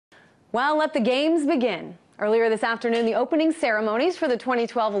Well, let the games begin. Earlier this afternoon, the opening ceremonies for the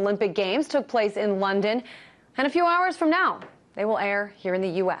 2012 Olympic Games took place in London. And a few hours from now, they will air here in the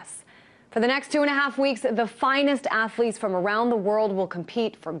U.S. For the next 2.5 weeks, the finest athletes from around the world will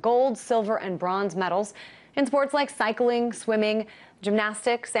compete for gold, silver, and bronze medals in sports like cycling, swimming,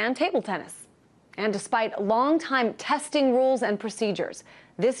 gymnastics, and table tennis. And despite long-time testing rules and procedures,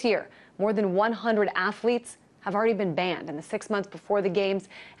 this year, more than 100 athletes have already been banned. In the 6 months before the Games,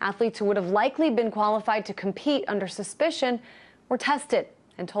 athletes who would have likely been qualified to compete under suspicion were tested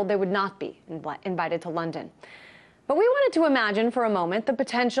and told they would not be invited to London. But we wanted to imagine for a moment the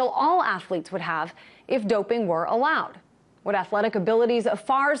potential all athletes would have if doping were allowed. Would athletic abilities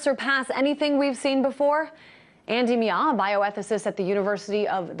far surpass anything we've seen before? Andy Mia, a bioethicist at the University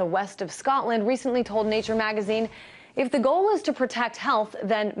of the West of Scotland, recently told Nature magazine, if the goal is to protect health,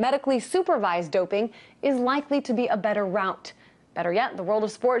 then medically supervised doping is likely to be a better route. Better yet, the world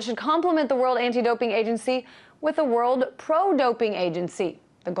of sport should complement the World Anti-Doping Agency with a World Pro-Doping Agency,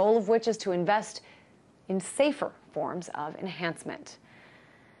 the goal of which is to invest in safer forms of enhancement.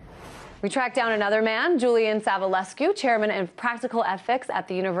 We tracked down another man, Julian Savulescu, chairman of practical ethics at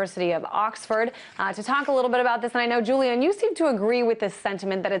the University of Oxford, to talk a little bit about this. And I know, Julian, you seem to agree with this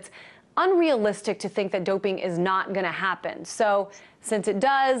sentiment that it's unrealistic to think that doping is not going to happen. So since it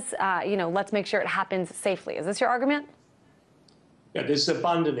does, let's make sure it happens safely. Is this your argument? Yeah, there's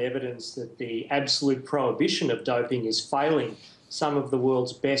abundant evidence that the absolute prohibition of doping is failing some of the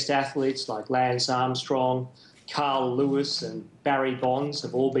world's best athletes like Lance Armstrong, Carl Lewis and Barry Bonds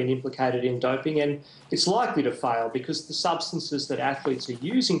have all been implicated in doping, and it's likely to fail because the substances that athletes are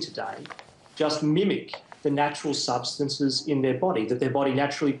using today just mimic the natural substances in their body that their body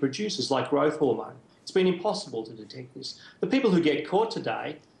naturally produces, like growth hormone. It's been impossible to detect this. The people who get caught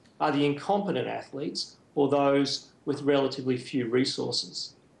today are the incompetent athletes or those with relatively few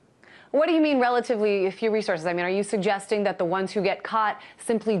resources. What do you mean relatively few resources? I mean, are you suggesting that the ones who get caught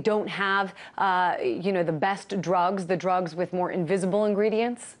simply don't have, the best drugs, the drugs with more invisible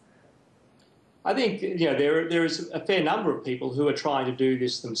ingredients? I think there is a fair number of people who are trying to do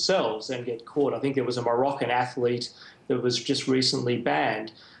this themselves and get caught. I think there was a Moroccan athlete that was just recently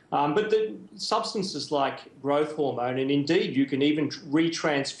banned. But the substances like growth hormone, and indeed you can even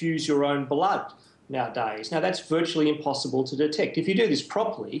retransfuse your own blood nowadays. Now that's virtually impossible to detect. If you do this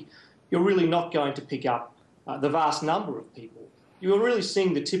properly, you're really not going to pick up the vast number of people. You're really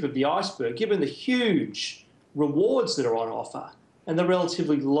seeing the tip of the iceberg, given the huge rewards that are on offer and the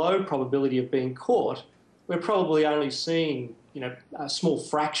relatively low probability of being caught. We're probably only seeing, a small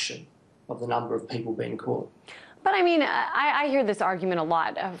fraction of the number of people being caught. But I mean, I hear this argument a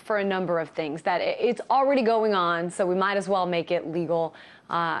lot for a number of things, that it's already going on, so we might as well make it legal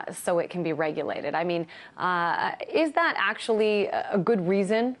so it can be regulated. I mean, is that actually a good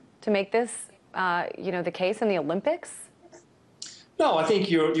reason to make this, the case in the Olympics? No, I think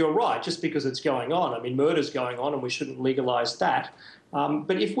you're right, just because it's going on. I mean, murder's going on and we shouldn't legalise that.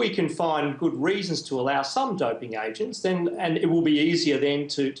 But if we can find good reasons to allow some doping agents, and it will be easier then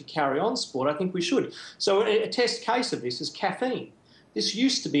to carry on sport, I think we should. So a test case of this is caffeine. This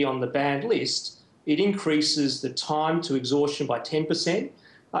used to be on the banned list. It increases the time to exhaustion by 10%.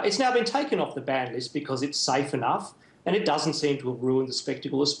 It's now been taken off the banned list because it's safe enough and it doesn't seem to have ruined the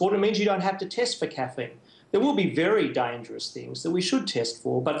spectacle of sport. It means you don't have to test for caffeine. There will be very dangerous things that we should test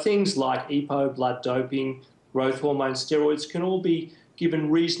for, but things like EPO, blood doping, growth hormone, steroids can all be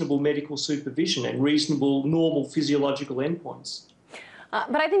given reasonable medical supervision and reasonable normal physiological endpoints.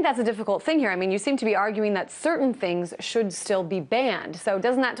 But I think that's a difficult thing here. I mean, you seem to be arguing that certain things should still be banned. So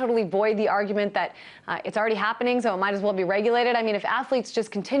doesn't that totally void the argument that it's already happening, so it might as well be regulated? I mean, if athletes just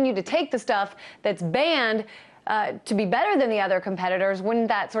continue to take the stuff that's banned to be better than the other competitors, wouldn't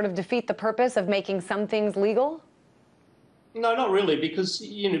that sort of defeat the purpose of making some things legal? No, not really, because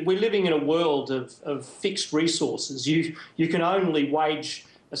we're living in a world of fixed resources. You can only wage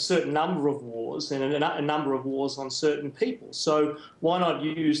a certain number of wars and a number of wars on certain people. So why not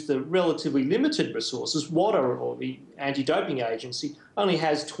use the relatively limited resources? WADA, or the Anti-Doping Agency, only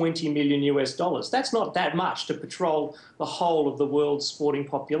has $20 million US. That's not that much to patrol the whole of the world's sporting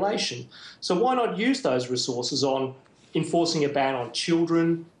population. So why not use those resources on enforcing a ban on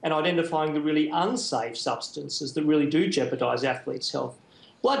children and identifying the really unsafe substances that really do jeopardise athletes' health?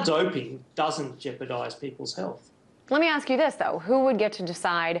 Blood doping doesn't jeopardise people's health. Let me ask you this, though. Who would get to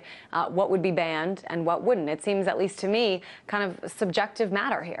decide what would be banned and what wouldn't? It seems, at least to me, kind of subjective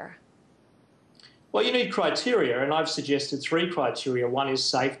matter here. Well, you need criteria, and I've suggested 3 criteria. One is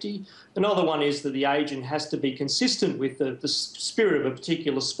safety. Another one is that the agent has to be consistent with the spirit of a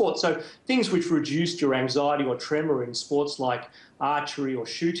particular sport. So things which reduced your anxiety or tremor in sports like archery or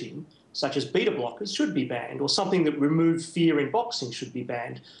shooting such as beta blockers, should be banned, or something that removed fear in boxing should be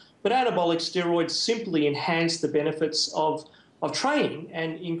banned. But anabolic steroids simply enhance the benefits of training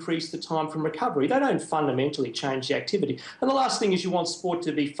and increase the time from recovery. They don't fundamentally change the activity. And the last thing is you want sport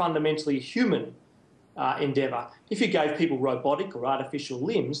to be fundamentally human endeavour. If you gave people robotic or artificial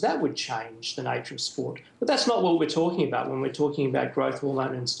limbs, that would change the nature of sport. But that's not what we're talking about when we're talking about growth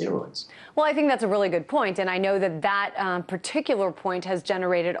hormone and steroids. Well, I think that's a really good point, and I know that that particular point has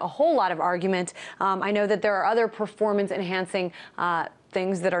generated a whole lot of argument. I know that there are other performance-enhancing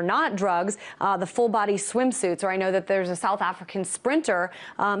things that are not drugs, the full-body swimsuits, or I know that there's a South African sprinter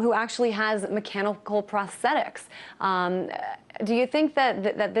who actually has mechanical prosthetics. Do you think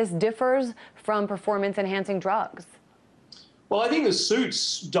that this differs from performance-enhancing drugs? Well, I think the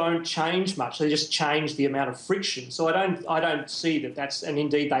suits don't change much. They just change the amount of friction. So I don't see that that's, and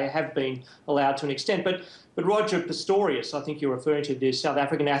indeed they have been allowed to an extent. But Roger Pistorius, I think you're referring to, the South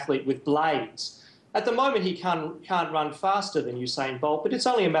African athlete with blades. At the moment, he can't run faster than Usain Bolt, but it's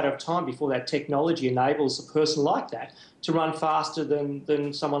only a matter of time before that technology enables a person like that to run faster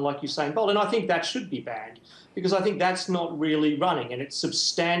than someone like Usain Bolt. And I think that should be banned, because I think that's not really running, and it's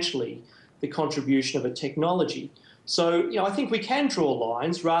substantially the contribution of a technology. So, you know, I think we can draw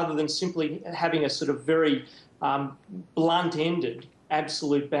lines rather than simply having a sort of very blunt-ended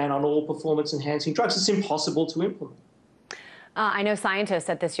absolute ban on all performance-enhancing drugs. It's impossible to implement. I know scientists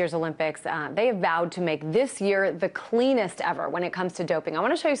at this year's Olympics, they have vowed to make this year the cleanest ever when it comes to doping. I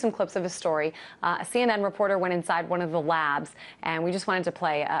want to show you some clips of a story. A CNN reporter went inside one of the labs, and we just wanted to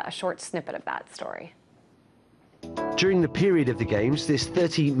play a short snippet of that story. During the period of the Games, this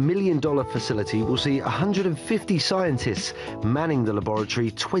 $30 million facility will see 150 scientists manning the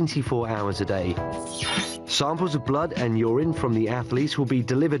laboratory 24 hours a day. Samples of blood and urine from the athletes will be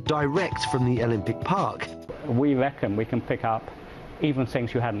delivered direct from the Olympic Park. We reckon we can pick up even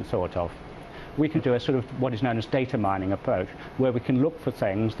things you hadn't thought of. We can do a sort of what is known as data mining approach, where we can look for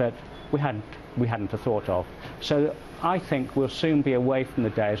things that we hadn't thought of. So I think we'll soon be away from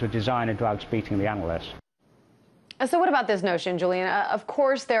the days of designer drugs beating the analysts. So what about this notion, Julian? Of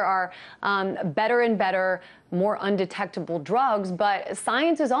course, there are better and better, more undetectable drugs, but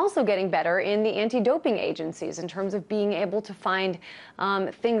science is also getting better in the anti-doping agencies in terms of being able to find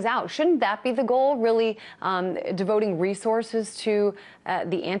things out. Shouldn't that be the goal, really devoting resources to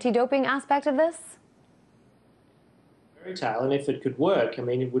the anti-doping aspect of this? Fairy tale, and if it could work, I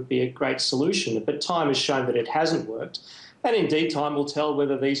mean, it would be a great solution. But time has shown that it hasn't worked, and indeed time will tell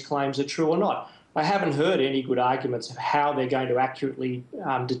whether these claims are true or not. I haven't heard any good arguments of how they're going to accurately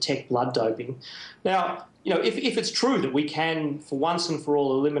detect blood doping. Now, you know, if it's true that we can, for once and for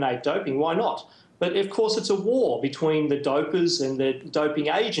all, eliminate doping, why not? But, of course, it's a war between the dopers and the doping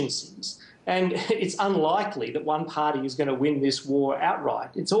agencies, and it's unlikely that one party is going to win this war outright.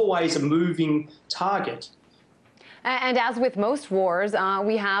 It's always a moving target. And as with most wars,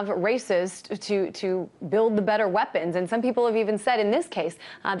 we have races to build the better weapons. And some people have even said in this case,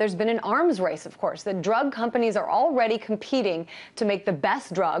 there's been an arms race, of course. The drug companies are already competing to make the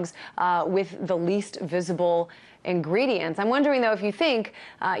best drugs with the least visible ingredients. I'm wondering, though, if you think,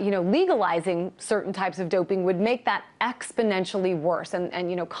 legalizing certain types of doping would make that exponentially worse.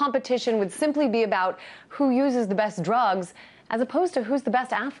 And competition would simply be about who uses the best drugs as opposed to who's the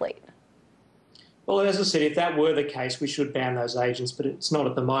best athlete. Well, as I said, if that were the case, we should ban those agents, but it's not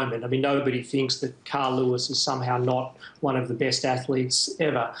at the moment. I mean, nobody thinks that Carl Lewis is somehow not one of the best athletes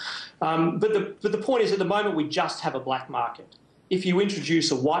ever. But the point is, at the moment, we just have a black market. If you introduce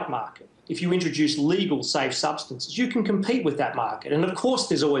a white market, if you introduce legal, safe substances, you can compete with that market. And, of course,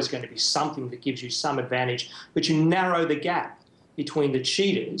 there's always going to be something that gives you some advantage, but you narrow the gap between the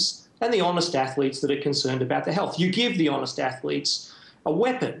cheaters and the honest athletes that are concerned about their health. You give the honest athletes a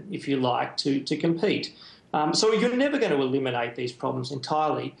weapon, if you like, to compete. So you're never going to eliminate these problems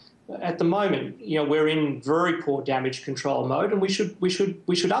entirely. At the moment, we're in very poor damage control mode, and we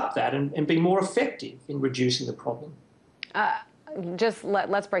should up that and be more effective in reducing the problem.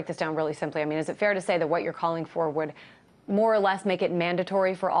 Let's break this down really simply. I mean, is it fair to say that what you're calling for would more or less make it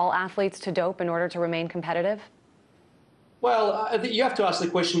mandatory for all athletes to dope in order to remain competitive? Well, you have to ask the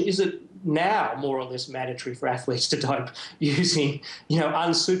question, is it now more or less mandatory for athletes to dope using,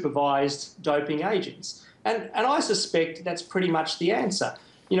 unsupervised doping agents? And I suspect that's pretty much the answer.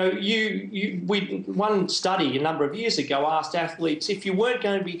 One study a number of years ago asked athletes, if you weren't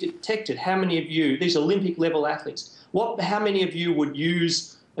going to be detected, how many of you, these Olympic-level athletes, how many of you would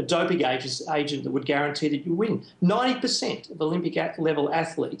use a doping agent that would guarantee that you win? 90% of Olympic-level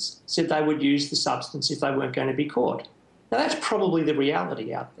athletes said they would use the substance if they weren't going to be caught. Now, that's probably the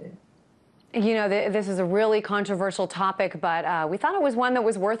reality out there. You know, this is a really controversial topic, but we thought it was one that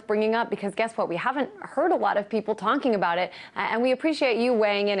was worth bringing up because guess what? We haven't heard a lot of people talking about it, and we appreciate you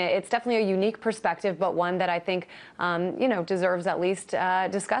weighing in. It's definitely a unique perspective, but one that I think, you know, deserves at least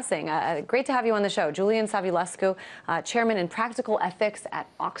discussing. Great to have you on the show. Julian Savulescu, Chairman in Practical Ethics at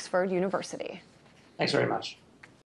Oxford University. Thanks very much.